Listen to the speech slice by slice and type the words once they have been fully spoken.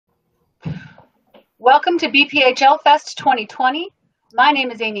Welcome to BPHL Fest 2020. My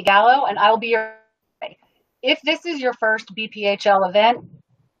name is Amy Gallo, and I will be your host. If this is your first BPHL event,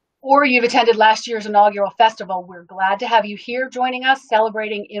 or you've attended last year's inaugural festival, we're glad to have you here joining us,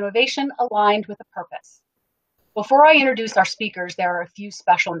 celebrating innovation aligned with a purpose. Before I introduce our speakers, there are a few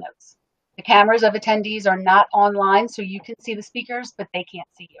special notes. The cameras of attendees are not online, so you can see the speakers, but they can't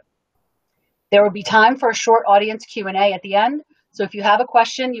see you. There will be time for a short audience Q&A at the end. So if you have a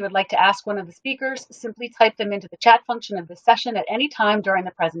question you would like to ask one of the speakers, simply type them into the chat function of this session at any time during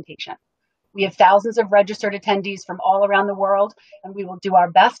the presentation. We have thousands of registered attendees from all around the world, and we will do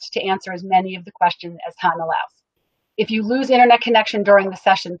our best to answer as many of the questions as time allows. If you lose internet connection during the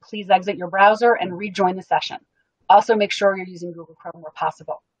session, please exit your browser and rejoin the session. Also, make sure you're using Google Chrome where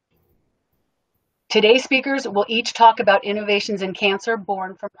possible. Today's speakers will each talk about innovations in cancer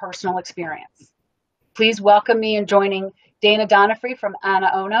born from personal experience. Please welcome me in joining Dana Donefree from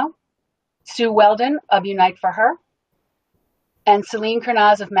AnaOno, Sue Weldon of Unite for Her, and Selin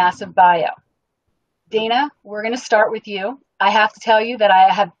Kurnaz of Massive Bio. Dana, we're going to start with you. I have to tell you that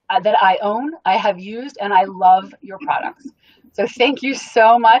I have used, and I love your products. So thank you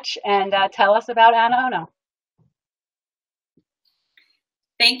so much, and tell us about AnaOno.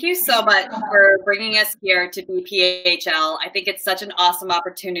 Thank you so much for bringing us here to BPHL. I think it's such an awesome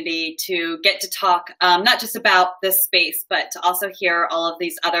opportunity to get to talk not just about this space, but to also hear all of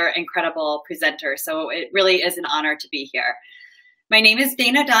these other incredible presenters. So it really is an honor to be here. My name is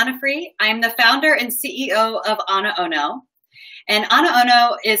Dana Donefree. I'm the founder and CEO of AnaOno. And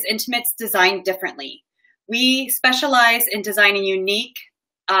AnaOno is intimates designed differently. We specialize in designing unique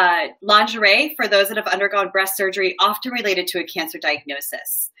lingerie for those that have undergone breast surgery, often related to a cancer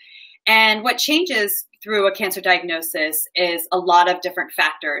diagnosis. And what changes through a cancer diagnosis is a lot of different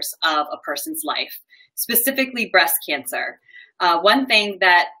factors of a person's life, specifically breast cancer. One thing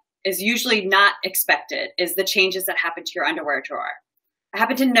that is usually not expected is the changes that happen to your underwear drawer. I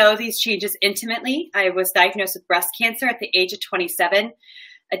happen to know these changes intimately. I was diagnosed with breast cancer at the age of 27,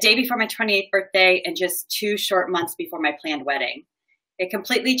 a day before my 28th birthday, and just 2 short months before my planned wedding. It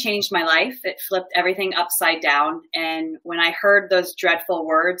completely changed my life. It flipped everything upside down. And when I heard those dreadful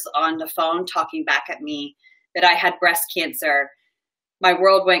words on the phone talking back at me that I had breast cancer, my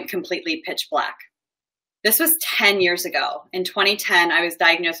world went completely pitch black. This was 10 years ago. In 2010, I was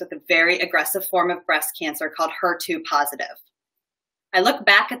diagnosed with a very aggressive form of breast cancer called HER2 positive. I look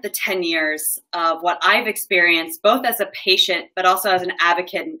back at the 10 years of what I've experienced, both as a patient, but also as an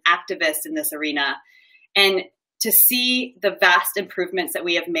advocate and activist in this arena. And to see the vast improvements that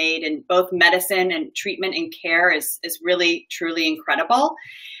we have made in both medicine and treatment and care is really, truly incredible.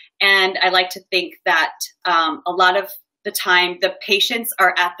 And I like to think that a lot of the time, the patients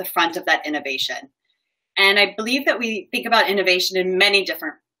are at the front of that innovation. And I believe that we think about innovation in many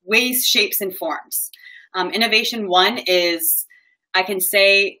different ways, shapes, and forms. Innovation one is, I can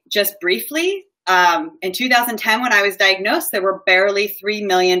say just briefly, in 2010, when I was diagnosed, there were barely 3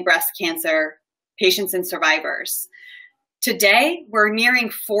 million breast cancer patients and survivors. Today, we're nearing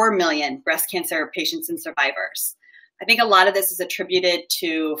 4 million breast cancer patients and survivors. I think a lot of this is attributed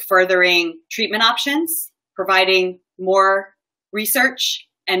to furthering treatment options, providing more research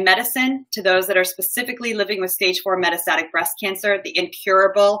and medicine to those that are specifically living with stage 4 metastatic breast cancer, the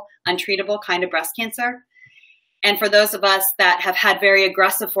incurable, untreatable kind of breast cancer. And for those of us that have had very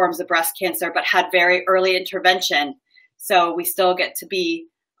aggressive forms of breast cancer, but had very early intervention, so we still get to be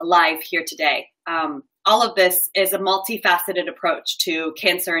alive here today. All of this is a multifaceted approach to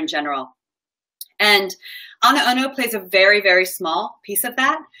cancer in general. And AnaOno plays a very, very small piece of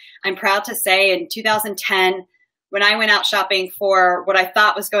that. I'm proud to say in 2010, when I went out shopping for what I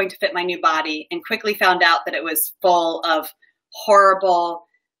thought was going to fit my new body and quickly found out that it was full of horrible,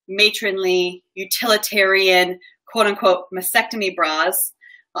 matronly, utilitarian, quote unquote, mastectomy bras,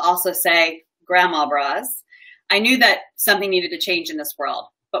 I'll also say grandma bras, I knew that something needed to change in this world.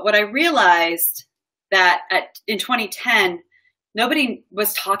 But what I realized that in 2010, nobody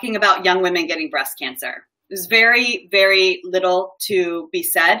was talking about young women getting breast cancer. There's very, very little to be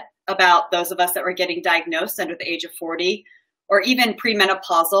said about those of us that were getting diagnosed under the age of 40 or even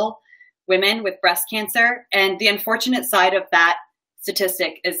premenopausal women with breast cancer. And the unfortunate side of that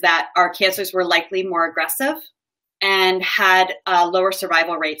statistic is that our cancers were likely more aggressive and had lower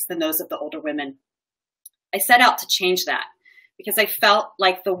survival rates than those of the older women. I set out to change that, because I felt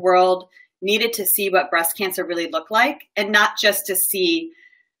like the world needed to see what breast cancer really looked like, and not just to see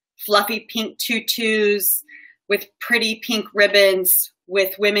fluffy pink tutus with pretty pink ribbons,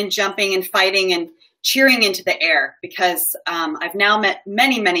 with women jumping and fighting and cheering into the air, because I've now met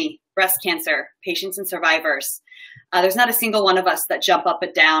many, many breast cancer patients and survivors There's not a single one of us that jump up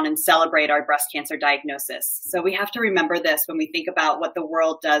and down and celebrate our breast cancer diagnosis. So we have to remember this when we think about what the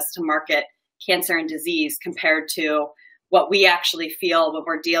world does to market cancer and disease compared to what we actually feel when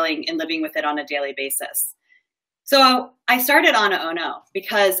we're dealing and living with it on a daily basis. So I started AnaOno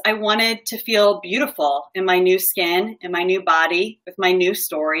because I wanted to feel beautiful in my new skin, in my new body, with my new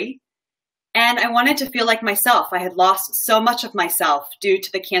story. And I wanted to feel like myself. I had lost so much of myself due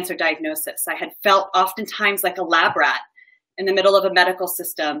to the cancer diagnosis. I had felt oftentimes like a lab rat in the middle of a medical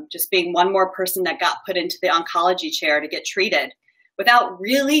system, just being one more person that got put into the oncology chair to get treated without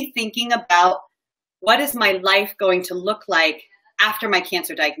really thinking about what is my life going to look like after my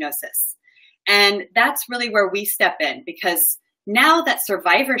cancer diagnosis. And that's really where we step in, because now that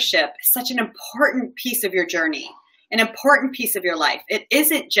survivorship is such an important piece of your journey, an important piece of your life. It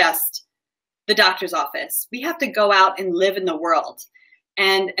isn't just the doctor's office. We have to go out and live in the world.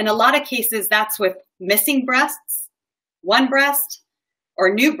 And in a lot of cases, that's with missing breasts, one breast,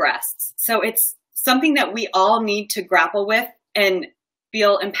 or new breasts. So it's something that we all need to grapple with and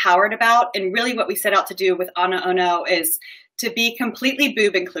feel empowered about. And really what we set out to do with AnaOno is to be completely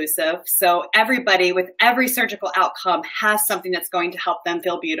boob inclusive. So everybody with every surgical outcome has something that's going to help them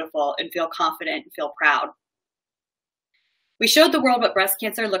feel beautiful and feel confident and feel proud. We showed the world what breast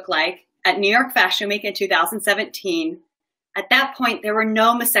cancer looked like at New York Fashion Week in 2017. At that point, there were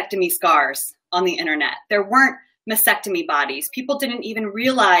no mastectomy scars on the internet. There weren't mastectomy bodies. People didn't even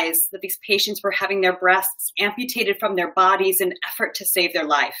realize that these patients were having their breasts amputated from their bodies in an effort to save their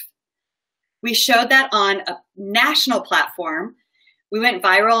life. We showed that on a national platform. We went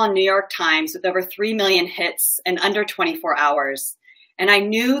viral on New York Times with over 3 million hits in under 24 hours. And I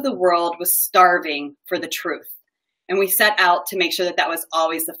knew the world was starving for the truth. And we set out to make sure that that was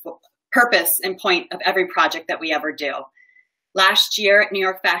always the purpose and point of every project that we ever do. Last year at New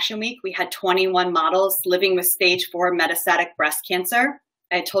York Fashion Week, we had 21 models living with stage 4 metastatic breast cancer.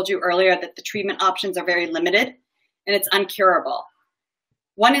 I told you earlier that the treatment options are very limited and it's uncurable.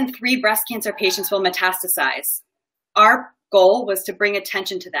 1 in 3 breast cancer patients will metastasize. Our goal was to bring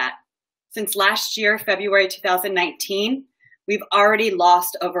attention to that. Since last year, February 2019, we've already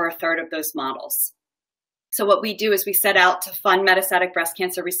lost over a third of those models. So what we do is we set out to fund metastatic breast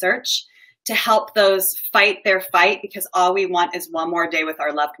cancer research to help those fight their fight, because all we want is one more day with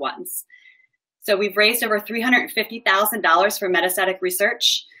our loved ones. So we've raised over $350,000 for metastatic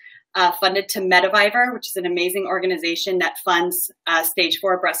research, funded to Medivivor, which is an amazing organization that funds stage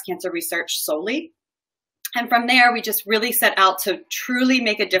 4 breast cancer research solely. And from there, we just really set out to truly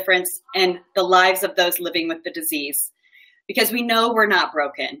make a difference in the lives of those living with the disease, because we know we're not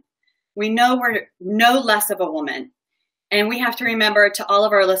broken. We know we're no less of a woman. And we have to remember, to all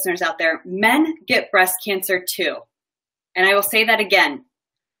of our listeners out there, men get breast cancer too. And I will say that again,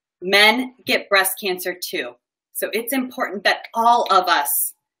 men get breast cancer too. So it's important that all of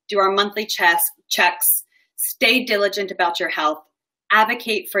us do our monthly checks, stay diligent about your health,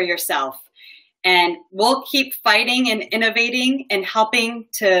 advocate for yourself, and we'll keep fighting and innovating and helping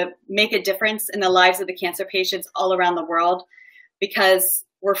to make a difference in the lives of the cancer patients all around the world, because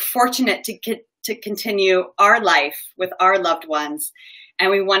we're fortunate to continue our life with our loved ones, and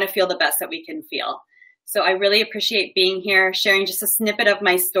we want to feel the best that we can feel. So I really appreciate being here, sharing just a snippet of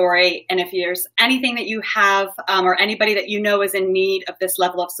my story. And if there's anything that you have or anybody that you know is in need of this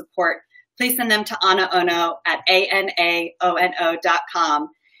level of support, please send them to AnaOno at AnaOno.com. And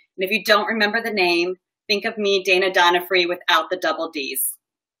if you don't remember the name, think of me, Dana Donefree, without the double Ds.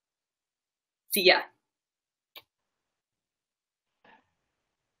 See ya.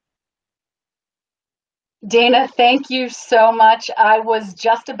 Dana, thank you so much. I was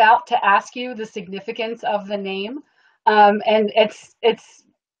just about to ask you the significance of the name, and it's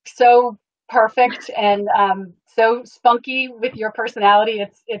so perfect and so spunky with your personality.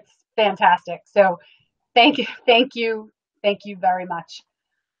 It's fantastic. So thank you very much.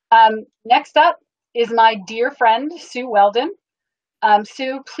 Next up is my dear friend Sue Weldon.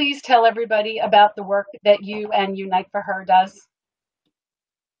 Sue, please tell everybody about the work that you and Unite for Her does.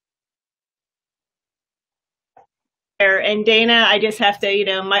 And Dana, I just have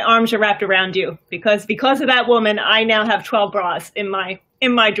to, my arms are wrapped around you because of that woman, I now have 12 bras in my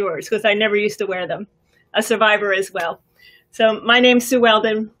drawers because I never used to wear them. A survivor as well. So my name's Sue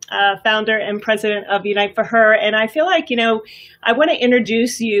Weldon, founder and president of Unite for Her. And I feel like, I want to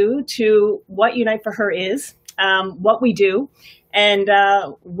introduce you to what Unite for Her is, what we do, and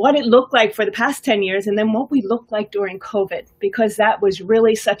what it looked like for the past 10 years, and then what we looked like during COVID, because that was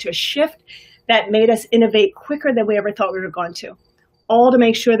really such a shift that made us innovate quicker than we ever thought we were going to, all to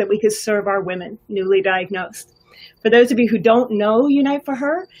make sure that we could serve our women newly diagnosed. For those of you who don't know Unite for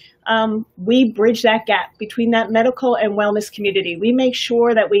Her, We bridge that gap between that medical and wellness community. We make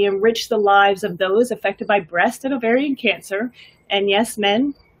sure that we enrich the lives of those affected by breast and ovarian cancer, and yes,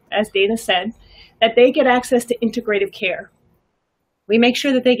 men, as Dana said, that they get access to integrative care. We make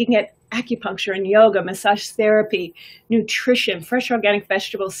sure that they can get acupuncture and yoga, massage therapy, nutrition, fresh organic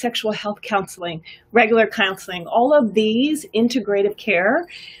vegetables, sexual health counseling, regular counseling. All of these integrative care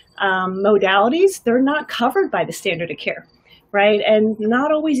modalities, they're not covered by the standard of care, right? And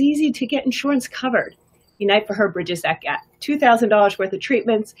not always easy to get insurance covered. Unite for Her bridges that gap. $2,000 worth of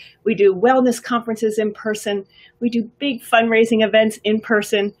treatments. We do wellness conferences in person. We do big fundraising events in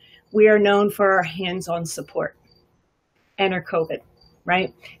person. We are known for our hands-on support. Enter COVID.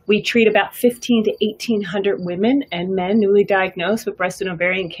 Right? We treat about 1,500 to 1,800 women and men newly diagnosed with breast and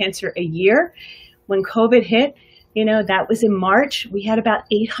ovarian cancer a year. When COVID hit, that was in March, we had about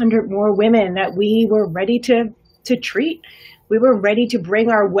 800 more women that we were ready to treat. We were ready to bring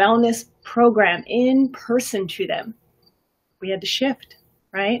our wellness program in person to them. We had to shift,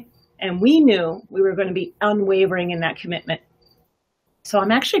 right? And we knew we were going to be unwavering in that commitment. So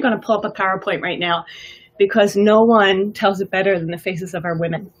I'm actually going to pull up a PowerPoint right now, because no one tells it better than the faces of our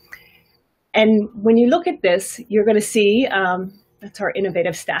women. And when you look at this, you're going to see, that's our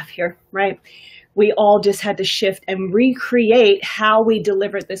innovative staff here, right? We all just had to shift and recreate how we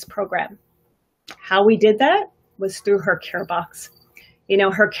delivered this program. How we did that was through her care box.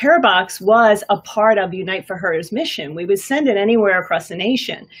 Her care box was a part of Unite for Her's mission. We would send it anywhere across the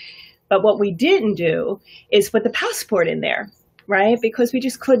nation. But what we didn't do is put the passport in there, right? Because we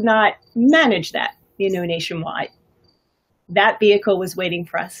just could not manage that. Nationwide. That vehicle was waiting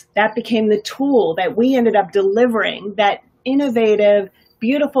for us. That became the tool that we ended up delivering that innovative,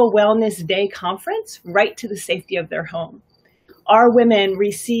 beautiful Wellness Day conference right to the safety of their home. Our women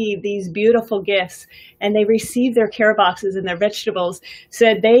received these beautiful gifts, and they received their care boxes and their vegetables so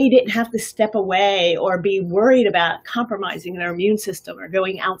that they didn't have to step away or be worried about compromising their immune system or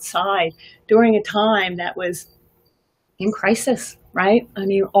going outside during a time that was in crisis, right?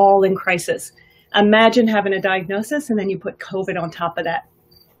 All in crisis. Imagine having a diagnosis and then you put COVID on top of that.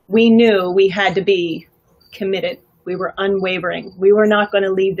 We knew we had to be committed. We were unwavering. We were not going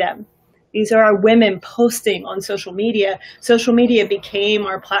to leave them. These are our women posting on social media. Social media became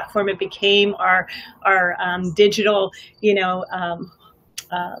our platform. It became our digital,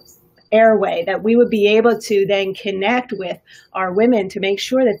 airway that we would be able to then connect with our women to make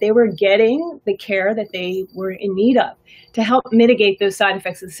sure that they were getting the care that they were in need of to help mitigate those side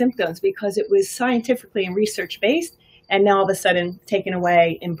effects and symptoms, because it was scientifically and research based, and now all of a sudden taken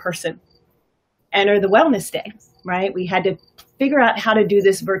away in person. Enter the Wellness Day, right? We had to figure out how to do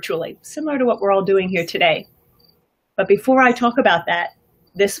this virtually, similar to what we're all doing here today. But before I talk about that,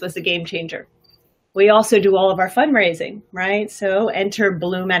 this was the game changer. We also do all of our fundraising, right? So enter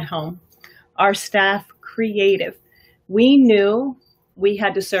Bloom at Home. Our staff, creative. We knew we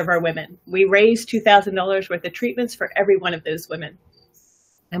had to serve our women. We raised $2,000 worth of treatments for every one of those women.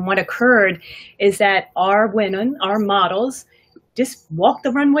 And what occurred is that our women, our models, just walked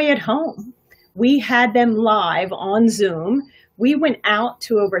the runway at home. We had them live on Zoom. We went out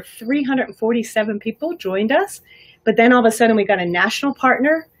to over 347 people joined us. But then all of a sudden we got a national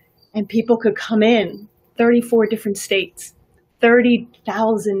partner, and people could come in, 34 different states,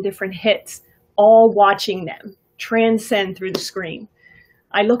 30,000 different hits, all watching them transcend through the screen.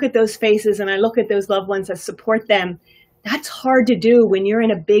 I look at those faces and I look at those loved ones that support them. That's hard to do when you're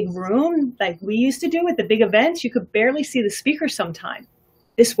in a big room like we used to do at the big events. You could barely see the speaker sometime.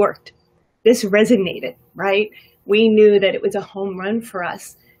 This worked. This resonated, right? We knew that it was a home run for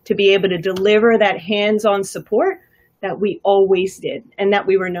us to be able to deliver that hands-on support that we always did and that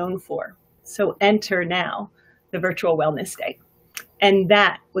we were known for. So enter now the Virtual Wellness Day. And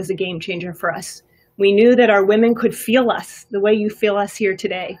that was a game changer for us. We knew that our women could feel us the way you feel us here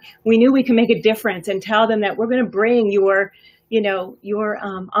today. We knew we could make a difference and tell them that we're going to bring your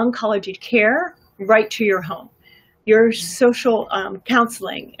oncology care right to your home, your social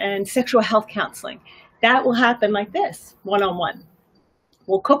counseling and sexual health counseling. That will happen like this, one-on-one.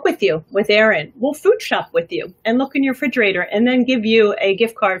 We'll cook with you, with Erin. We'll food shop with you and look in your refrigerator and then give you a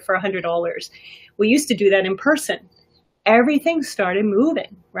gift card for $100. We used to do that in person. Everything started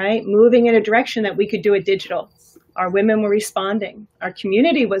moving, right? Moving in a direction that we could do it digital. Our women were responding. Our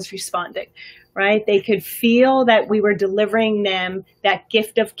community was responding, right? They could feel that we were delivering them that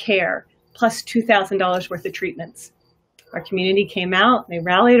gift of care plus $2,000 worth of treatments. Our community came out. They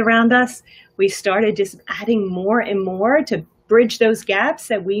rallied around us. We started just adding more and more to bridge those gaps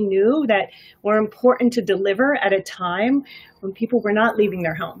that we knew that were important to deliver at a time when people were not leaving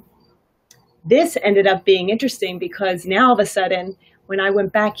their home. This ended up being interesting because now all of a sudden, when I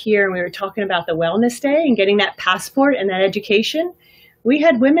went back here and we were talking about the wellness day and getting that passport and that education, we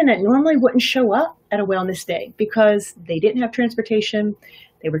had women that normally wouldn't show up at a wellness day because they didn't have transportation.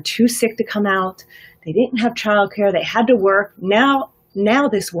 They were too sick to come out. They didn't have childcare. They had to work. Now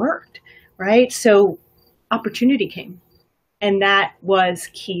this worked, right? So opportunity came. And that was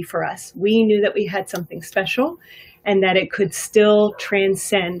key for us. We knew that we had something special and that it could still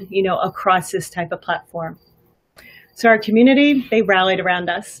transcend, across this type of platform. So our community, they rallied around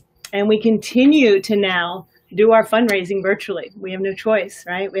us, and we continue to now do our fundraising virtually. We have no choice,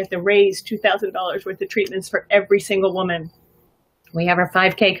 right? We have to raise $2,000 worth of treatments for every single woman. We have our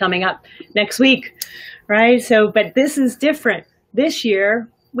 5K coming up next week, right? So, but this is different. This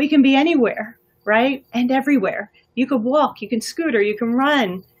year, we can be anywhere, right? And everywhere. You could walk, you can scooter, you can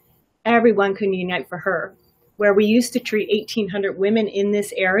run. Everyone can unite for her. Where we used to treat 1,800 women in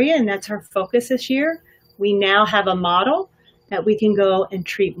this area, and that's our focus this year, we now have a model that we can go and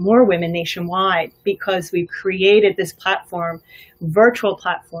treat more women nationwide because we've created this platform, virtual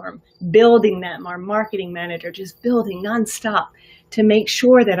platform, building them, our marketing manager just building nonstop to make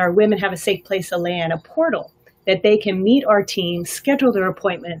sure that our women have a safe place to land, a portal that they can meet our team, schedule their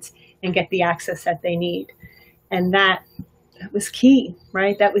appointments, and get the access that they need. And that was key,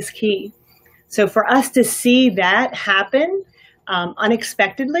 right? That was key. So for us to see that happen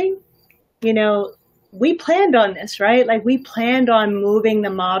unexpectedly, we planned on this, right? Like we planned on moving the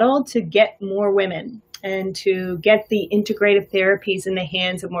model to get more women and to get the integrative therapies in the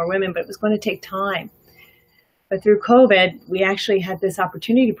hands of more women, but it was going to take time. But through COVID, we actually had this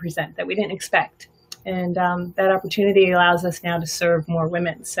opportunity to present that we didn't expect. And that opportunity allows us now to serve more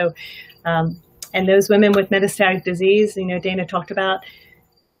women. So, and those women with metastatic disease, Dana talked about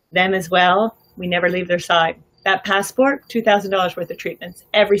them as well. We never leave their side. That passport, $2,000 worth of treatments.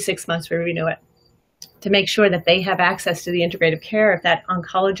 Every 6 months we renew it to make sure that they have access to the integrative care. If that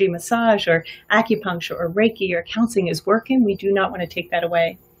oncology massage or acupuncture or Reiki or counseling is working, we do not want to take that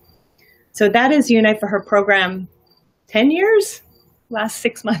away. So that is Unite for Her program, 10 years, last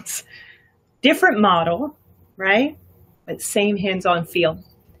 6 months. Different model, right? But same hands-on feel.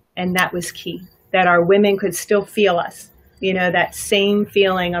 And that was key, that our women could still feel us. That same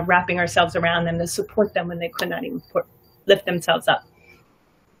feeling of wrapping ourselves around them to support them when they could not even lift themselves up.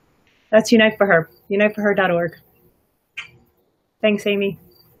 That's Unite for Her, uniteforher.org. Thanks, Amy.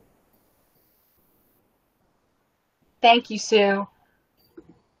 Thank you, Sue.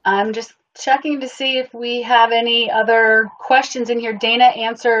 I'm just checking to see if we have any other questions in here. Dana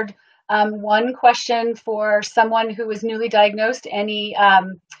answered one question for someone who was newly diagnosed.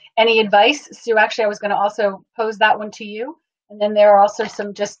 Any advice? Sue, actually, I was going to also pose that one to you. And then there are also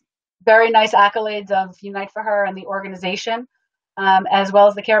some just very nice accolades of Unite for Her and the organization, as well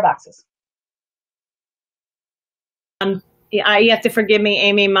as the care boxes. You have to forgive me,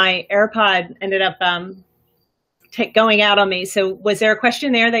 Amy. My AirPod ended up going out on me. So was there a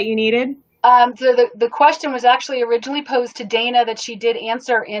question there that you needed? So the question was actually originally posed to Dana that she did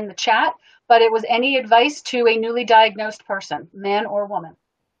answer in the chat, but it was any advice to a newly diagnosed person, man or woman?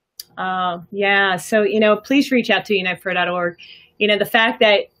 Yeah. So, please reach out to uniteforher.org. The fact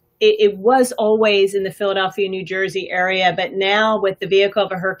that it was always in the Philadelphia, New Jersey area, but now with the vehicle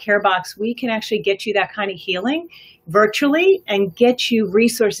of Her Care Box, we can actually get you that kind of healing virtually and get you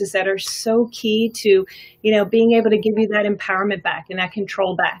resources that are so key to, being able to give you that empowerment back and that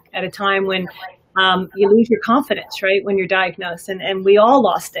control back at a time when you lose your confidence, right? When you're diagnosed, and we all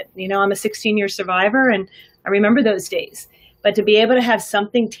lost it. I'm a 16-year survivor, and I remember those days. But to be able to have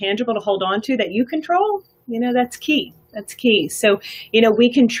something tangible to hold on to that you control, that's key. That's key. So,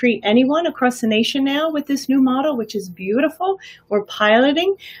 we can treat anyone across the nation now with this new model, which is beautiful. We're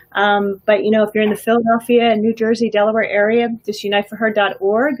piloting. But, if you're in the Philadelphia, New Jersey, Delaware area, just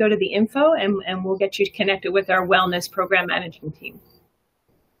uniteforher.org, go to the info, and we'll get you connected with our wellness program managing team.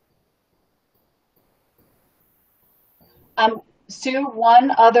 Sue,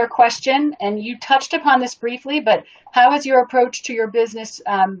 one other question, and you touched upon this briefly, but how has your approach to your business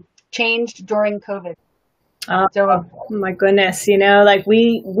changed during COVID? Oh my goodness.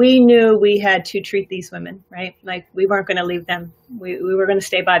 We knew we had to treat these women, right? Like we weren't going to leave them. We were going to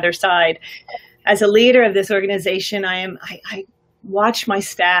stay by their side. As a leader of this organization, I watch my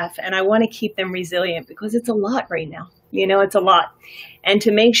staff and I want to keep them resilient because it's a lot right now. It's a lot. And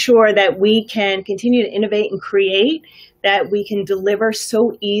to make sure that we can continue to innovate and create, that we can deliver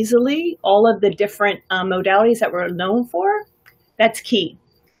so easily all of the different modalities that we're known for, that's key.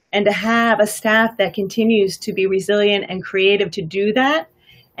 And to have a staff that continues to be resilient and creative to do that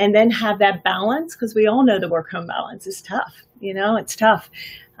and then have that balance, because we all know the work-home balance is tough. It's tough.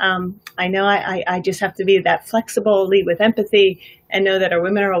 I know I just have to be that flexible, lead with empathy, and know that our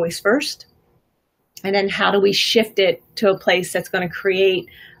women are always first. And then how do we shift it to a place that's going to create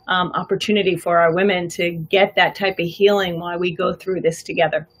opportunity for our women to get that type of healing while we go through this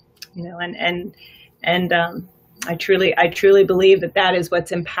together? I truly believe that is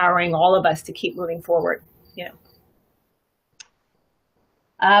what's empowering all of us to keep moving forward.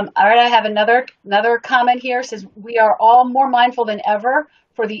 All right, I have another comment here. It says, we are all more mindful than ever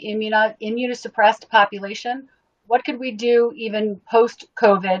for the immunosuppressed population. What could we do even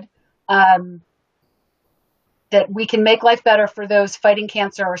post-COVID that we can make life better for those fighting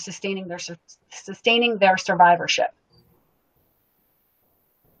cancer or sustaining their survivorship?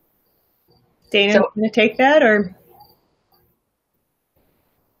 Dana, so, going to take that, or?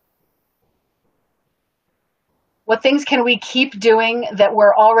 What things can we keep doing that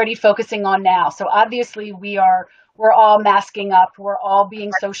we're already focusing on now? So obviously we're all masking up. We're all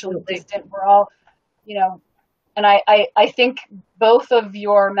being socially distant. We're all, and I think both of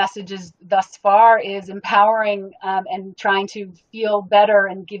your messages thus far is empowering and trying to feel better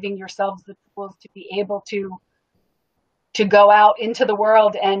and giving yourselves the tools to be able to go out into the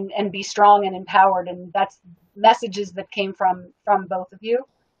world and be strong and empowered. And that's messages that came from both of you.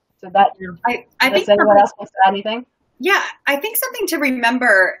 So that, I think anyone else wants to add anything? Yeah, I think something to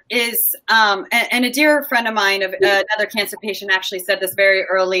remember is, and a dear friend of mine, another cancer patient, actually said this very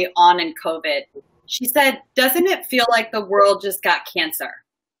early on in COVID. She said, doesn't it feel like the world just got cancer?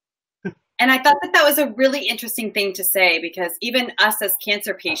 And I thought that was a really interesting thing to say, because even us as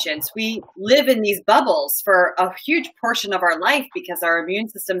cancer patients, we live in these bubbles for a huge portion of our life because our immune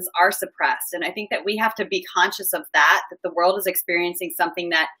systems are suppressed. And I think that we have to be conscious of that the world is experiencing something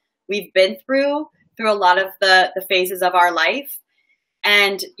that we've been through a lot of the phases of our life.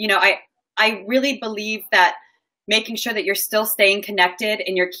 And, I really believe that making sure that you're still staying connected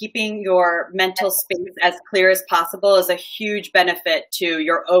and you're keeping your mental space as clear as possible is a huge benefit to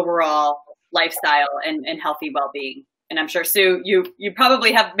your overall lifestyle and healthy well-being. And I'm sure, Sue, you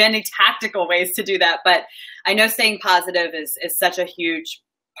probably have many tactical ways to do that, but I know staying positive is such a huge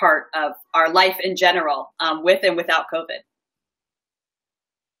part of our life in general, with and without COVID.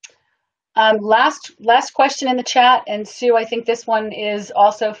 Last question in the chat, and Sue, I think this one is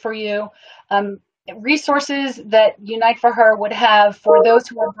also for you. Resources that Unite for Her would have for those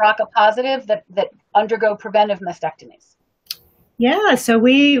who are BRCA positive that undergo preventive mastectomies. Yeah, so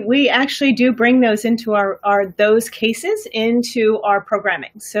we actually do bring those into those cases into our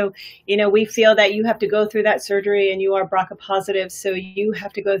programming. So, we feel that you have to go through that surgery and you are BRCA positive, so you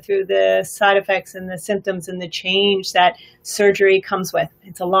have to go through the side effects and the symptoms and the change that surgery comes with.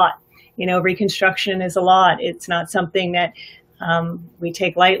 It's a lot. Reconstruction is a lot. It's not something that we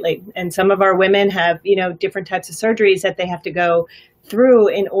take lightly. And some of our women have, different types of surgeries that they have to go through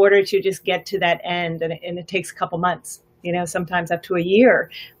in order to just get to that end. And it takes a couple months, sometimes up to a year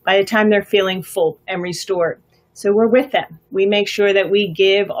by the time they're feeling full and restored. So we're with them. We make sure that we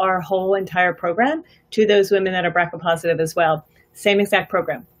give our whole entire program to those women that are BRCA positive as well. Same exact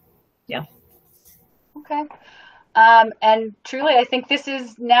program. Yeah. Okay. And truly, I think this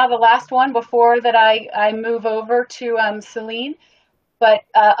is now the last one before that I move over to Selin. But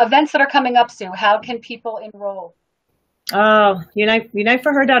events that are coming up, Sue, how can people enroll? Oh,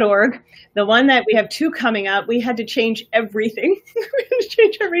 uniteforher.org. The one that we have 2 coming up, we had to change everything.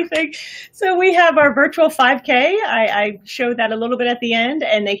 So we have our virtual 5K. I showed that a little bit at the end,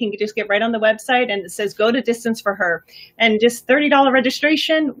 and they can just get right on the website, and it says go to Distance for Her. And just $30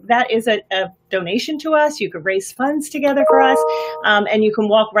 registration, that is a donation to us. You could raise funds together for us, and you can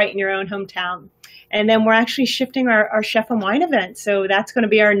walk right in your own hometown. And then we're actually shifting our chef and wine event. So that's going to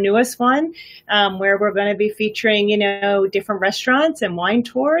be our newest one, where we're going to be featuring, different restaurants and wine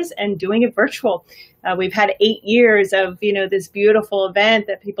tours and doing it virtual. We've had 8 years of, this beautiful event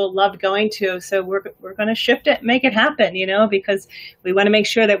that people loved going to. So we're going to shift it, make it happen, because we want to make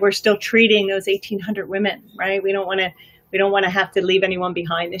sure that we're still treating those 1,800 women, right? We don't want to have to leave anyone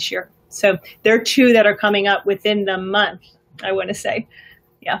behind this year. So there are 2 that are coming up within the month, I want to say.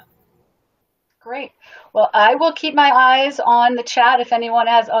 Yeah. Great. Well, I will keep my eyes on the chat if anyone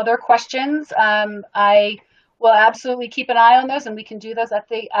has other questions. I will absolutely keep an eye on those, and we can do those at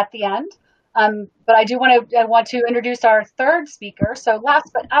the end. But I want to introduce our third speaker. So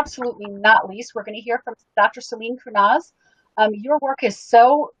last but absolutely not least, we're going to hear from Dr. Selin Kurnaz. Your work is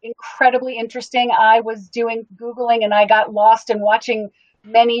so incredibly interesting. I was doing Googling and I got lost in watching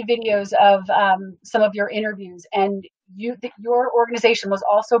many videos of some of your interviews, and your organization was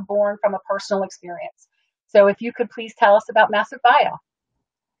also born from a personal experience. So if you could please tell us about Massive Bio.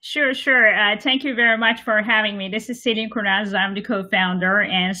 Sure, sure. Thank you very much for having me. This is Selin Kurnaz. I'm the co-founder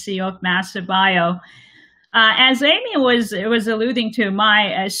and CEO of Massive Bio. As Amy was alluding to,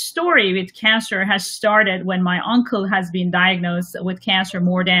 my story with cancer has started when my uncle has been diagnosed with cancer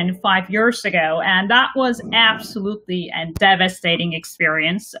more than 5 years ago. And that was absolutely a devastating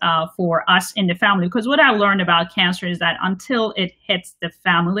experience for us in the family. Because what I learned about cancer is that until it hits the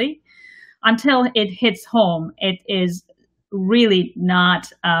family, until it hits home, it is really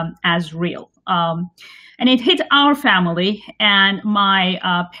not as real. And it hit our family, and my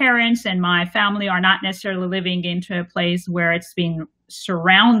parents and my family are not necessarily living into a place where it's been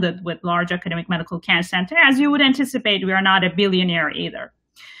surrounded with large academic medical cancer center. As you would anticipate, we are not a billionaire either.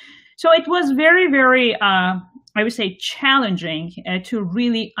 So it was very, very, I would say, challenging to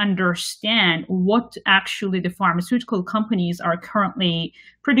really understand what actually the pharmaceutical companies are currently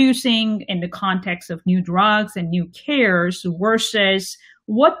producing in the context of new drugs and new cares versus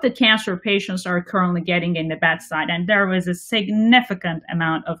what the cancer patients are currently getting in the bedside. And there was a significant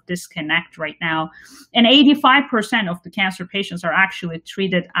amount of disconnect right now. And 85% of the cancer patients are actually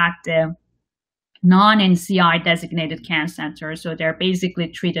treated at the non-NCI designated cancer centers. So they're basically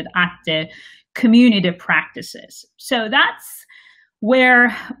treated at the community practices. So that's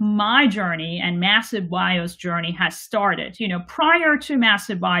where my journey and Massive Bio's journey has started. You know, prior to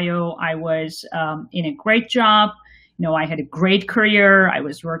Massive Bio, I was in a great job. You know, I had a great career. I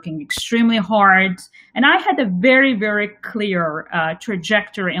was working extremely hard, and I had a very, very clear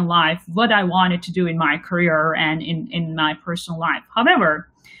trajectory in life, what I wanted to do in my career and in my personal life. However,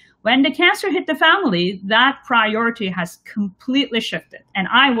 when the cancer hit the family, that priority has completely shifted. And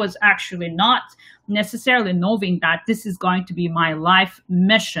I was actually not necessarily knowing that this is going to be my life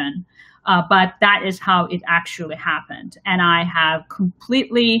mission, but that is how it actually happened. And I have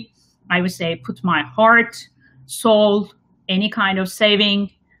completely, I would say, put my heart, soul, any kind of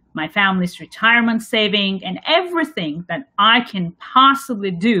saving, my family's retirement saving, and everything that I can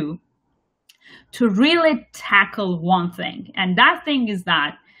possibly do to really tackle one thing. And that thing is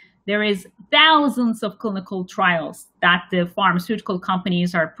that there is thousands of clinical trials that the pharmaceutical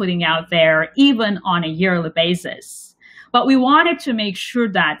companies are putting out there, even on a yearly basis. But we wanted to make sure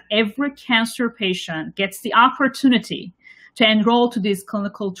that every cancer patient gets the opportunity to enroll to these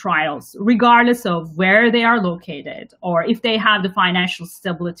clinical trials, regardless of where they are located or if they have the financial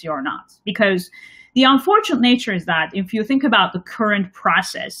stability or not. Because the unfortunate nature is that if you think about the current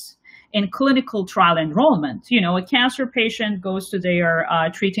process in clinical trial enrollment, you know, a cancer patient goes to their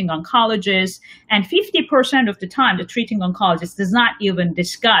treating oncologist, and 50% of the time, the treating oncologist does not even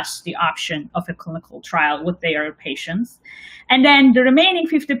discuss the option of a clinical trial with their patients. And then the remaining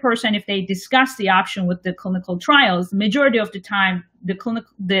 50%, if they discuss the option with the clinical trials, majority of the time,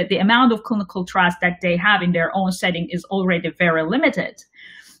 the amount of clinical trials that they have in their own setting is already very limited.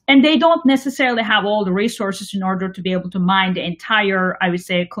 And they don't necessarily have all the resources in order to be able to mine the entire, I would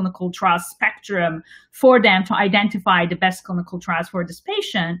say, clinical trial spectrum for them to identify the best clinical trials for this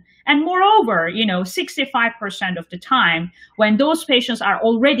patient. And moreover, you know, 65% of the time, when those patients are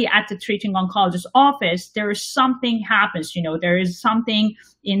already at the treating oncologist's office, there is something happens, you know, there is something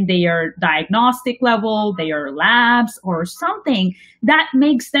in their diagnostic level, their labs, or something that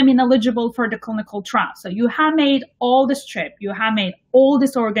makes them ineligible for the clinical trial. So you have made all this trip, you have made all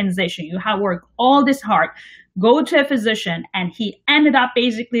this organization, you have worked all this hard, go to a physician, and he ended up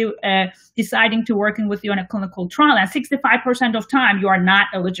basically deciding to working with you on a clinical trial. And 65% of time, you are not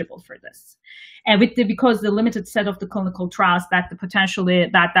eligible for this. And because the limited set of the clinical trials that the potentially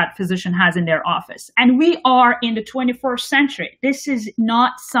that physician has in their office. And we are in the 21st century. This is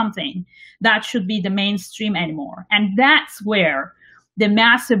not something that should be the mainstream anymore. And that's where the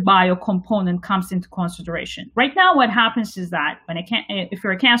Massive Bio component comes into consideration. Right now, what happens is that if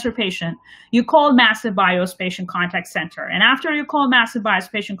you're a cancer patient, you call Massive Bio's patient contact center. And after you call Massive Bio's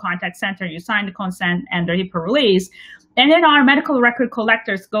patient contact center, you sign the consent and the HIPAA release. And then our medical record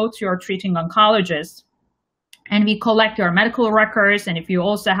collectors go to your treating oncologist, and we collect your medical records. And if you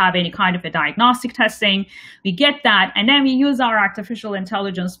also have any kind of a diagnostic testing, we get that. And then we use our artificial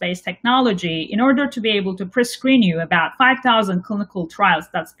intelligence-based technology in order to be able to pre-screen you about 5,000 clinical trials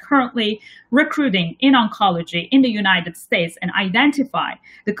that's currently recruiting in oncology in the United States, and identify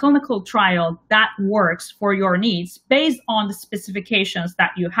the clinical trial that works for your needs based on the specifications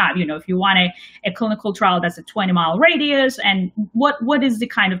that you have. You know, if you want a clinical trial that's a 20-mile radius, and what is the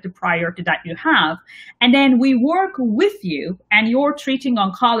kind of the priority that you have. And then we work with you and your treating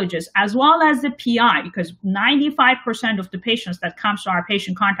oncologist, as well as the PI, because 95% of the patients that comes to our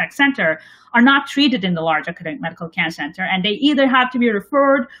patient contact center are not treated in the large academic medical cancer center, and they either have to be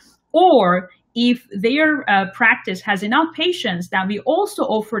referred, or if their practice has enough patients, then we also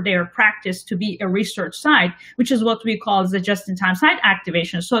offer their practice to be a research site, which is what we call the just-in-time site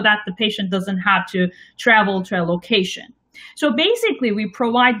activation, so that the patient doesn't have to travel to a location. So basically, we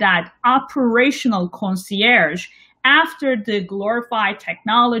provide that operational concierge after the glorified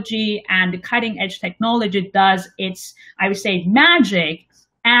technology and the cutting-edge technology does its, I would say, magic,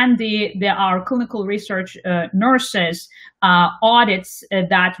 and our clinical research nurses audits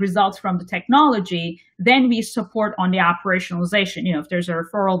that results from the technology, then we support on the operationalization. If there's a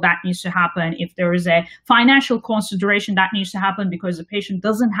referral that needs to happen, if there is a financial consideration that needs to happen because the patient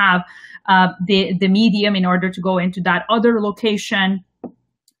doesn't have the medium in order to go into that other location.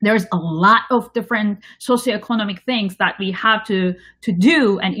 There's a lot of different socioeconomic things that we have to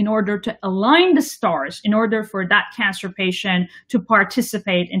do, and in order to align the stars, in order for that cancer patient to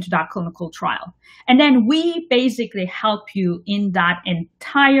participate into that clinical trial. And then we basically help you in that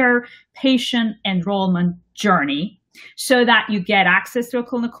entire patient enrollment journey so that you get access to a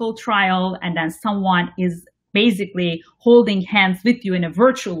clinical trial, and then someone is basically holding hands with you in a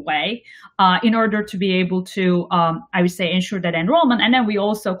virtual way in order to be able to, I would say, ensure that enrollment. And then we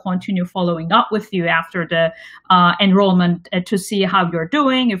also continue following up with you after the enrollment to see how you're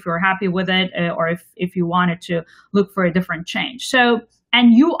doing, if you're happy with it, or if you wanted to look for a different change. So,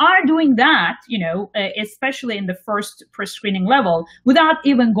 and you are doing that, especially in the first pre-screening level, without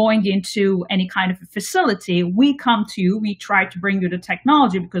even going into any kind of a facility. We come to you, we try to bring you the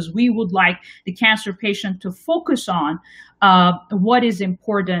technology because we would like the cancer patient to focus on what is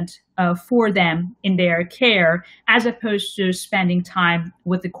important for them in their care, as opposed to spending time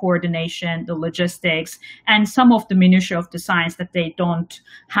with the coordination, the logistics, and some of the minutiae of the science that they don't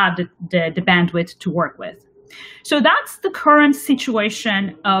have the bandwidth to work with. So that's the current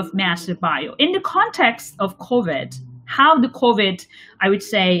situation of Massive Bio. In the context of COVID, how the COVID, I would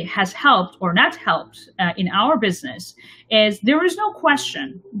say, has helped or not helped in our business is there is no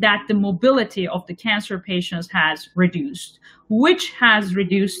question that the mobility of the cancer patients has reduced, which has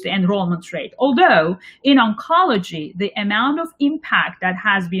reduced the enrollment rate. Although in oncology, the amount of impact that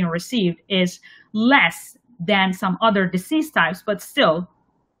has been received is less than some other disease types, but still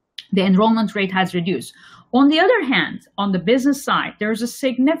the enrollment rate has reduced. On the other hand, on the business side, there's a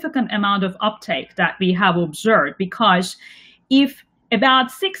significant amount of uptake that we have observed, because if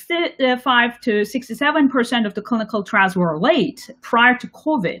about 65 to 67% of the clinical trials were late prior to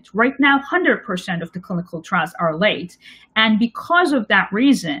COVID, right now 100% of the clinical trials are late. And because of that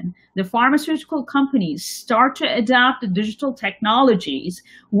reason, the pharmaceutical companies start to adopt the digital technologies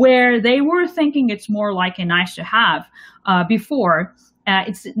where they were thinking it's more like a nice to have before.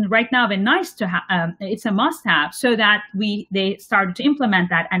 It's right now a nice to have, it's a must have, so that they started to implement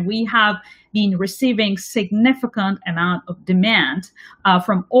that, and we have been receiving significant amount of demand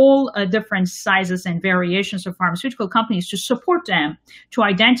from all different sizes and variations of pharmaceutical companies to support them to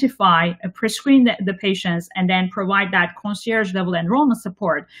identify, pre-screen the patients, and then provide that concierge level enrollment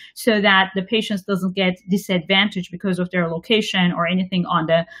support so that the patients doesn't get disadvantaged because of their location or anything on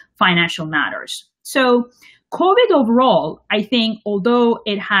the financial matters. So COVID overall, I think, although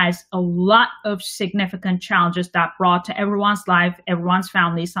it has a lot of significant challenges that brought to everyone's life, everyone's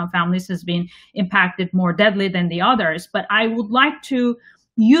family, some families has been impacted more deadly than the others, but I would like to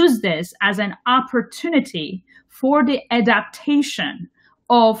use this as an opportunity for the adaptation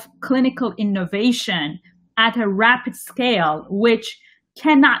of clinical innovation at a rapid scale, which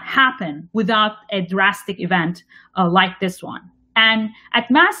cannot happen without a drastic event like this one. And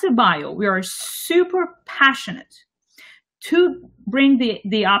at Massive Bio, we are super passionate to bring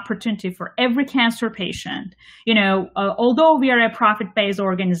the opportunity for every cancer patient. Although we are a profit-based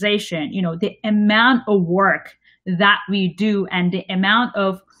organization, the amount of work that we do and the amount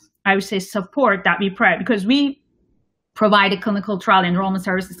of, I would say, support that we provide, because we provide a clinical trial enrollment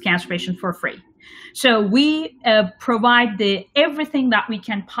services cancer patient for free. So we provide everything that we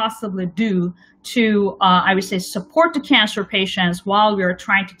can possibly do to, I would say, support the cancer patients while we are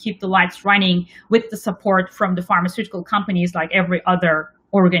trying to keep the lights running with the support from the pharmaceutical companies like every other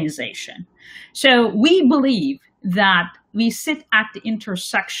organization. So we believe that we sit at the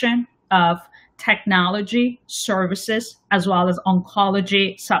intersection of technology, services, as well as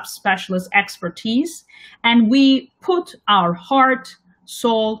oncology subspecialist expertise. And we put our heart,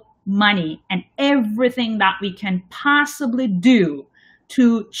 soul, money, and everything that we can possibly do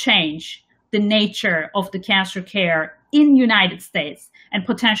to change the nature of the cancer care in United States and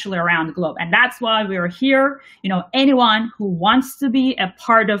potentially around the globe. And that's why we're here. Anyone who wants to be a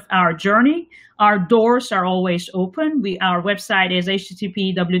part of our journey, our doors are always open. Our website is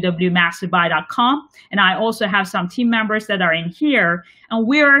http://www.massivebuy.com. And I also have some team members that are in here, and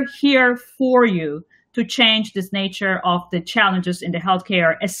we're here for you to change this nature of the challenges in the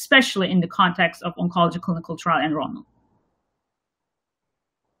healthcare, especially in the context of oncology clinical trial enrollment.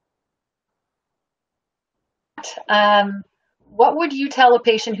 What would you tell a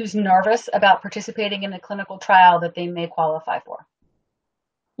patient who's nervous about participating in a clinical trial that they may qualify for?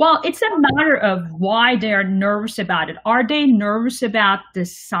 Well, it's a matter of why they are nervous about it. Are they nervous about the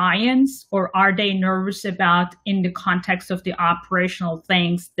science, or are they nervous about in the context of the operational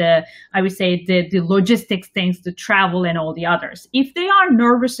things, the logistics things, the travel and all the others? If they are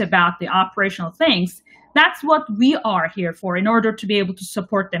nervous about the operational things, that's what we are here for, in order to be able to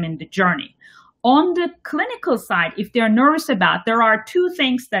support them in the journey. On the clinical side, if they're nervous about, there are two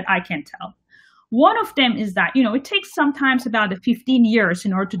things that I can tell. One of them is that, it takes sometimes about 15 years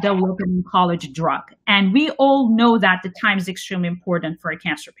in order to develop an oncology drug. And we all know that the time is extremely important for a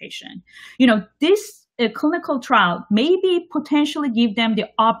cancer patient. This clinical trial maybe potentially give them the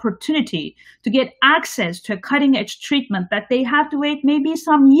opportunity to get access to a cutting edge treatment that they have to wait maybe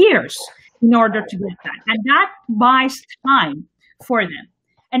some years in order to get that. And that buys time for them.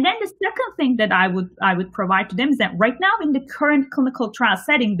 And then the second thing that I would provide to them is that right now in the current clinical trial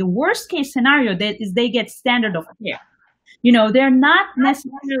setting, the worst case scenario is they get standard of care. They're not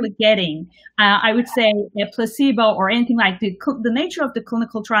necessarily getting, I would say, a placebo or anything like the nature of the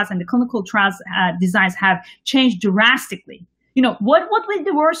clinical trials, and the clinical trials designs have changed drastically. What would be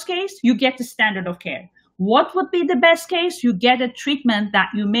the worst case? You get the standard of care. What would be the best case? You get a treatment that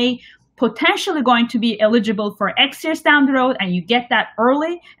you may potentially going to be eligible for X years down the road, and you get that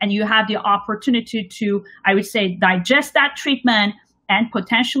early, and you have the opportunity to, I would say, digest that treatment and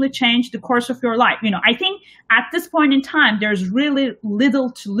potentially change the course of your life. I think at this point in time, there's really little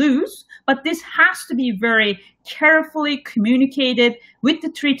to lose, but this has to be very carefully communicated with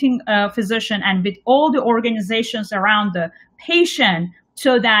the treating physician and with all the organizations around the patient,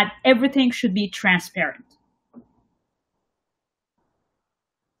 so that everything should be transparent.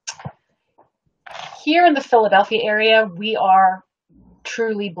 Here in the Philadelphia area, we are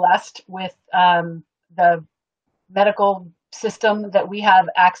truly blessed with the medical system that we have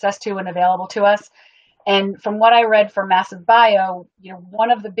access to and available to us. And from what I read for Massive Bio,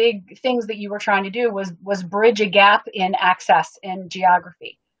 one of the big things that you were trying to do was bridge a gap in access in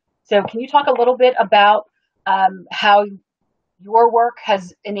geography. So can you talk a little bit about how your work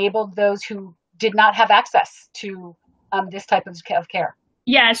has enabled those who did not have access to this type of care?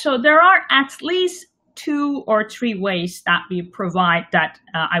 Yeah, so there are at least 2 or 3 ways that we provide that,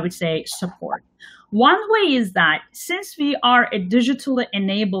 I would say, support. One way is that since we are a digitally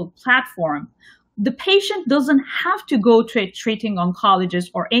enabled platform, the patient doesn't have to go to a treating oncologist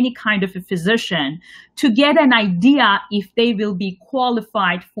or any kind of a physician to get an idea if they will be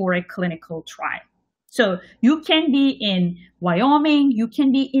qualified for a clinical trial. So you can be in Wyoming, you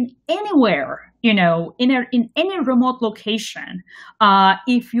can be in anywhere, in any remote location,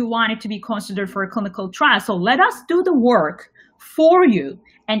 if you want it to be considered for a clinical trial. So let us do the work for you.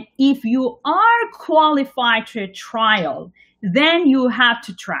 And if you are qualified to a trial, then you have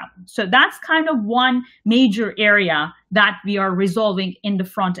to travel. So that's kind of one major area that we are resolving in the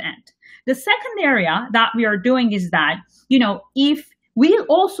front end. The second area that we are doing is that, if we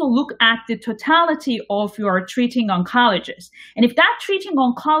also look at the totality of your treating oncologist. And if that treating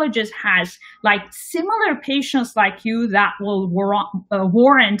oncologist has similar patients like you that will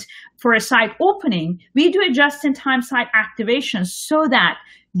warrant for a site opening, we do a just-in-time site activation so that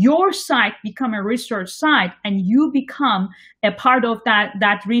your site become a research site and you become a part of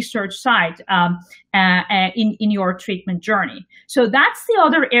that research site in your treatment journey. So that's the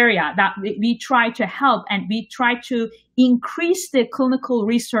other area that we try to help, and we try to increase the clinical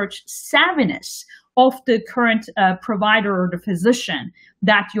research savviness of the current provider or the physician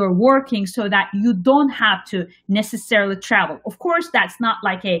that you're working, so that you don't have to necessarily travel. Of course, that's not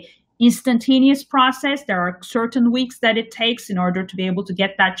like a instantaneous process. There are certain weeks that it takes in order to be able to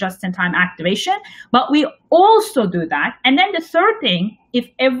get that just-in-time activation, but we also do that. And then the third thing, if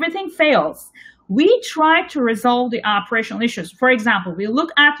everything fails, we try to resolve the operational issues. For example, we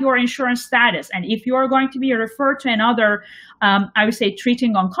look at your insurance status, and if you are going to be referred to another, I would say,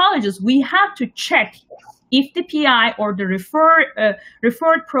 treating oncologist, we have to check if the PI or the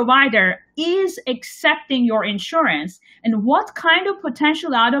referred provider is accepting your insurance, and what kind of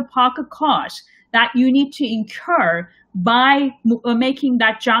potential out-of-pocket costs that you need to incur by making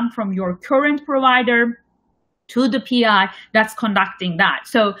that jump from your current provider to the PI that's conducting that.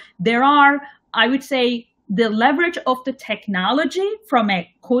 So there are, I would say, the leverage of the technology from a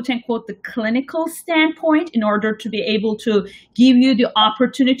quote unquote the clinical standpoint in order to be able to give you the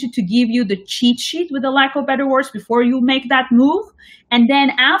opportunity to give you the cheat sheet, with the lack of better words, before you make that move. And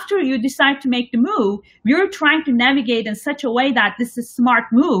then after you decide to make the move, you're trying to navigate in such a way that this is a smart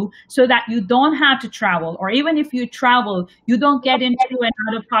move so that you don't have to travel, or even if you travel, you don't get into an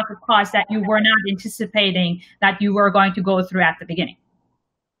out-of-pocket cost that you were not anticipating that you were going to go through at the beginning.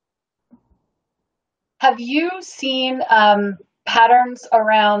 Have you seen patterns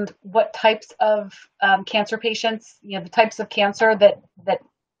around what types of cancer patients, the types of cancer that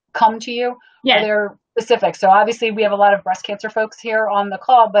come to you? Yes. Are there specific? So obviously we have a lot of breast cancer folks here on the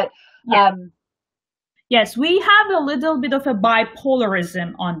call, but yes, we have a little bit of a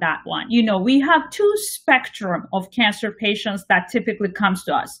bipolarism on that one. We have two spectrum of cancer patients that typically comes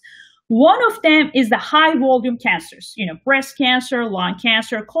to us. One of them is the high volume cancers, breast cancer, lung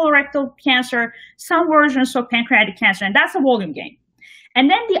cancer, colorectal cancer, some versions of pancreatic cancer, and that's a volume game. And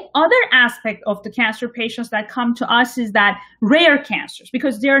then the other aspect of the cancer patients that come to us is that rare cancers,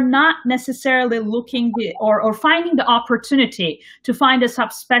 because they're not necessarily looking or finding the opportunity to find a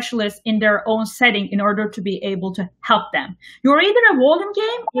subspecialist in their own setting in order to be able to help them. You're either a volume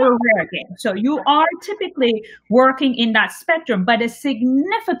game or a rare game. So you are typically working in that spectrum, but a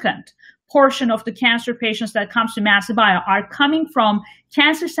significant portion of the cancer patients that comes to Massive Bio are coming from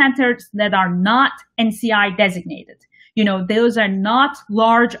cancer centers that are not NCI designated. Those are not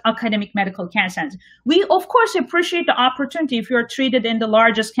large academic medical cancer centers. We, of course, appreciate the opportunity if you're treated in the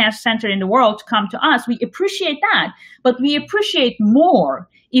largest cancer center in the world to come to us. We appreciate that, but we appreciate more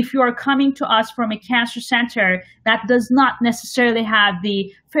if you are coming to us from a cancer center that does not necessarily have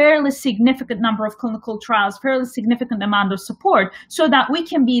the fairly significant number of clinical trials, fairly significant amount of support, so that we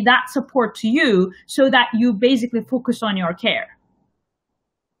can be that support to you so that you basically focus on your care.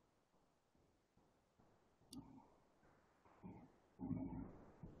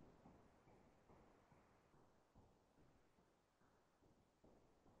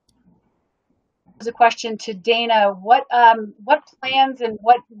 A question to Dana. What plans and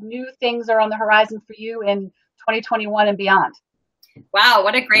what new things are on the horizon for you in 2021 and beyond? Wow,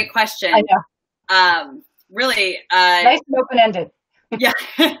 what a great question. I know. Really nice and open-ended. Yeah,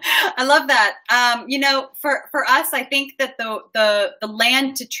 I love that. For us, I think that the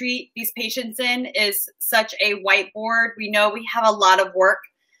land to treat these patients in is such a whiteboard. We know we have a lot of work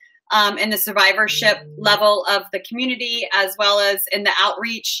in the survivorship level of the community, as well as in the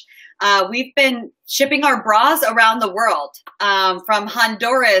outreach. We've been shipping our bras around the world, from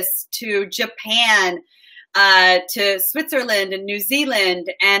Honduras to Japan, to Switzerland and New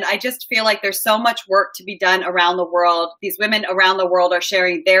Zealand. And I just feel like there's so much work to be done around the world. These women around the world are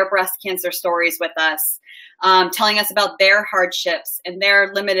sharing their breast cancer stories with us, telling us about their hardships and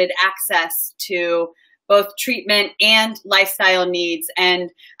their limited access to both treatment and lifestyle needs.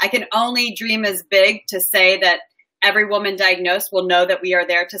 And I can only dream as big to say that every woman diagnosed will know that we are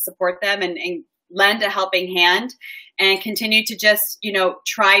there to support them and lend a helping hand and continue to just,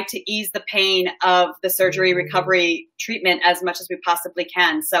 try to ease the pain of the surgery recovery treatment as much as we possibly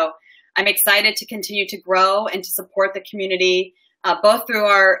can. So I'm excited to continue to grow and to support the community, both through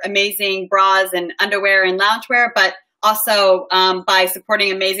our amazing bras and underwear and loungewear, but also by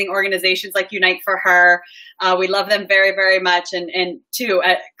supporting amazing organizations like Unite for Her. We love them very, very much. And two,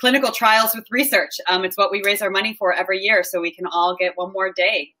 clinical trials with research. It's what we raise our money for every year, so we can all get one more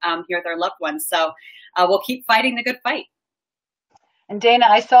day here with our loved ones. So we'll keep fighting the good fight. And Dana,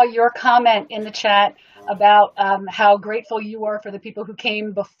 I saw your comment in the chat about how grateful you are for the people who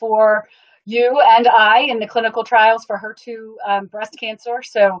came before you and I in the clinical trials for HER2 breast cancer.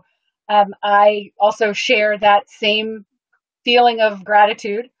 So I also share that same feeling of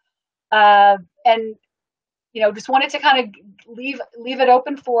gratitude, and just wanted to kind of leave it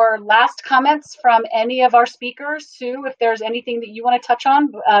open for last comments from any of our speakers. Sue, if there's anything that you want to touch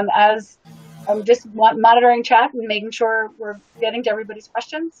on, as I'm just monitoring chat and making sure we're getting to everybody's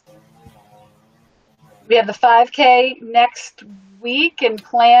questions. We have the 5K next week and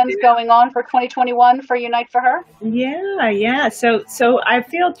plans going on for 2021 for Unite for Her. Yeah. So I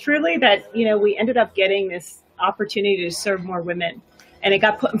feel truly that, we ended up getting this opportunity to serve more women, and it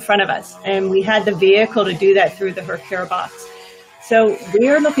got put in front of us, and we had the vehicle to do that through the Her Care Box. So we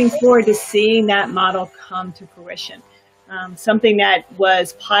are looking forward to seeing that model come to fruition. Something that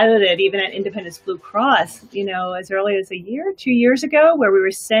was piloted even at Independence Blue Cross, as early as 2 years ago, where we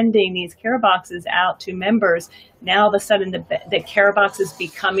were sending these care boxes out to members. Now, all of a sudden, the care box is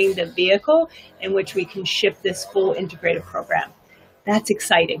becoming the vehicle in which we can ship this full integrated program. that's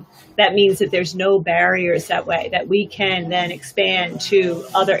exciting. That means that there's no barriers that way, that we can then expand to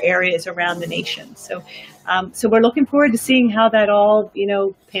other areas around the nation. So we're looking forward to seeing how that all,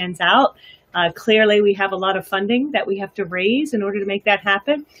 pans out. Clearly, we have a lot of funding that we have to raise in order to make that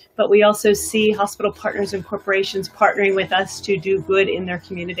happen, but we also see hospital partners and corporations partnering with us to do good in their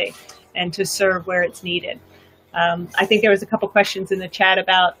community and to serve where it's needed. I think there was a couple questions in the chat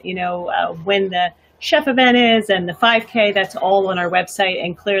about, when the chef event is and the 5K. That's all on our website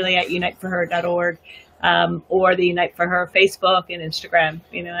and clearly at uniteforher.org or the Unite for Her Facebook and Instagram.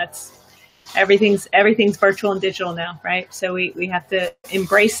 That's everything's virtual and digital now, right? So we have to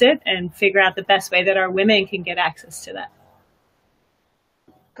embrace it and figure out the best way that our women can get access to that.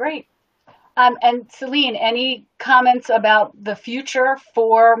 Great. And Selin, any comments about the future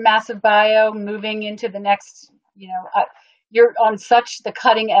for Massive Bio moving into the next, you're on such the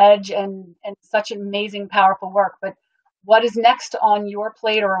cutting edge and such amazing, powerful work, but what is next on your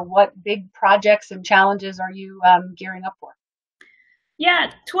plate, or what big projects and challenges are you gearing up for?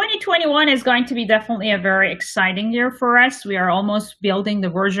 Yeah, 2021 is going to be definitely a very exciting year for us. We are almost building the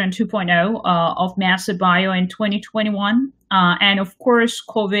version 2.0 of Massive Bio in 2021. And of course,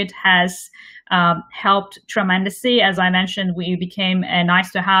 COVID has helped tremendously. As I mentioned, we became a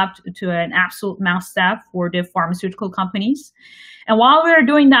nice to have to an absolute must-have for the pharmaceutical companies. And while we're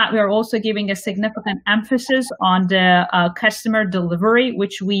doing that, we are also giving a significant emphasis on the customer delivery,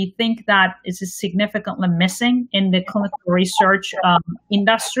 which we think that is significantly missing in the clinical research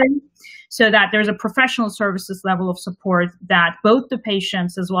industry, so that there's a professional services level of support that both the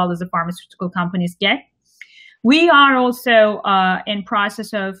patients as well as the pharmaceutical companies get. We are also in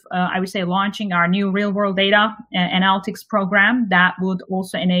process of, I would say, launching our new real-world data analytics program that would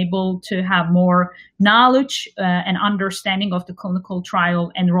also enable to have more knowledge and understanding of the clinical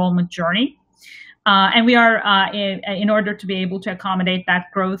trial enrollment journey. And we are, in order to be able to accommodate that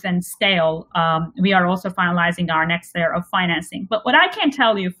growth and scale, we are also finalizing our next layer of financing. But what I can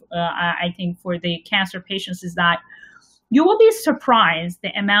tell you, I think, for the cancer patients is that you will be surprised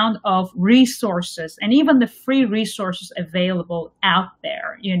the amount of resources and even the free resources available out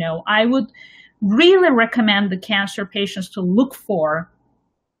there. I would really recommend the cancer patients to look for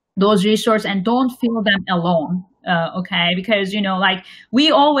those resources and don't feel them alone. Okay, because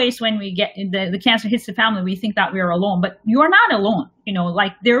we always, when we get the cancer hits the family, we think that we are alone, but you're not alone.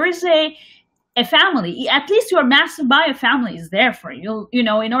 There is a family, at least your Massive Bio family is there for you,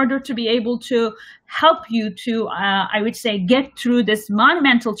 in order to be able to help you to, I would say, get through this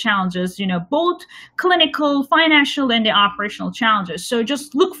monumental challenges, both clinical, financial, and the operational challenges. So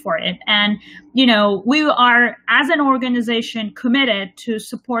just look for it. And, we are, as an organization, committed to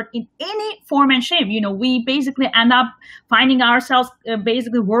support in any form and shape. We basically end up finding ourselves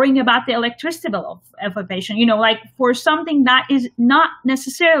basically worrying about the electricity bill of a patient, for something that is not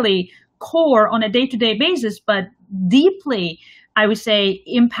necessarily core on a day-to-day basis, but deeply, I would say,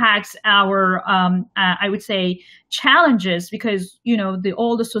 impacts our, I would say, challenges, because,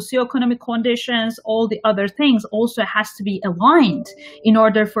 all the socioeconomic conditions, all the other things also has to be aligned in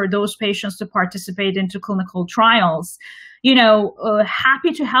order for those patients to participate into clinical trials.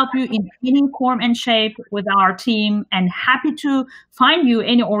 Happy to help you in any form and shape with our team, and happy to find you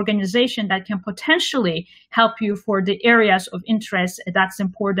any organization that can potentially help you for the areas of interest that's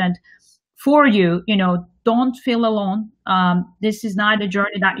important for you. Don't feel alone. This is not a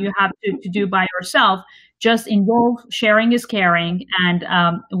journey that you have to do by yourself. Just involve. Sharing is caring. And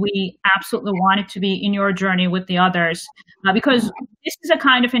we absolutely want it to be in your journey with the others, because this is a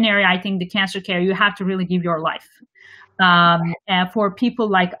kind of an area, I think, the cancer care, you have to really give your life for people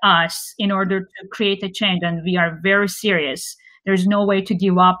like us in order to create a change. And we are very serious. There's no way to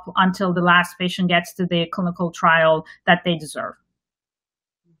give up until the last patient gets to the clinical trial that they deserve.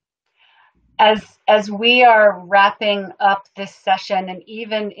 As we are wrapping up this session, and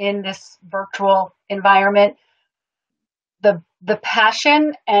even in this virtual environment, the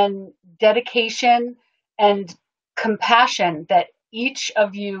passion and dedication and compassion that each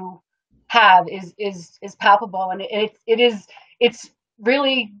of you have is palpable, and it's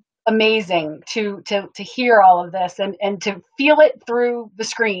really amazing to hear all of this and to feel it through the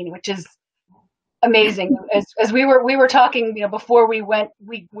screen, which is amazing. As we were talking, before we went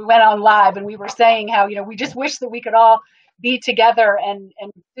on live, and we were saying how, we just wish that we could all be together and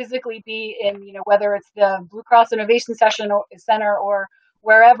physically be in, whether it's the Blue Cross Innovation Center or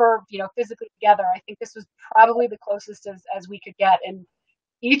wherever, physically together. I think this was probably the closest as we could get. And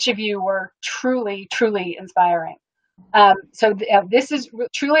each of you were truly, truly inspiring. So this is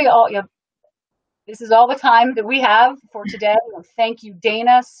truly all, this is all the time that we have for today. Thank you,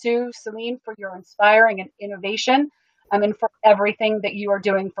 Dana, Sue, Selin, for your inspiring and innovation. and for everything that you are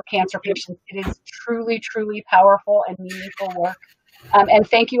doing for cancer patients. It is truly, truly powerful and meaningful work. And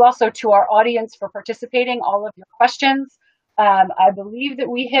thank you also to our audience for participating, all of your questions. I believe that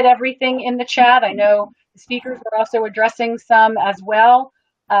we hit everything in the chat. I know the speakers are also addressing some as well.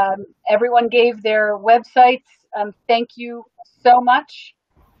 Everyone gave their websites. Thank you so much,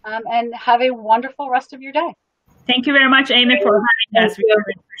 and have a wonderful rest of your day. Thank you very much, Amy, for having us. We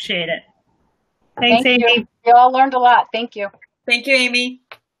really appreciate it. Thanks, Thank Amy. you. We all learned a lot. Thank you. Thank you, Amy.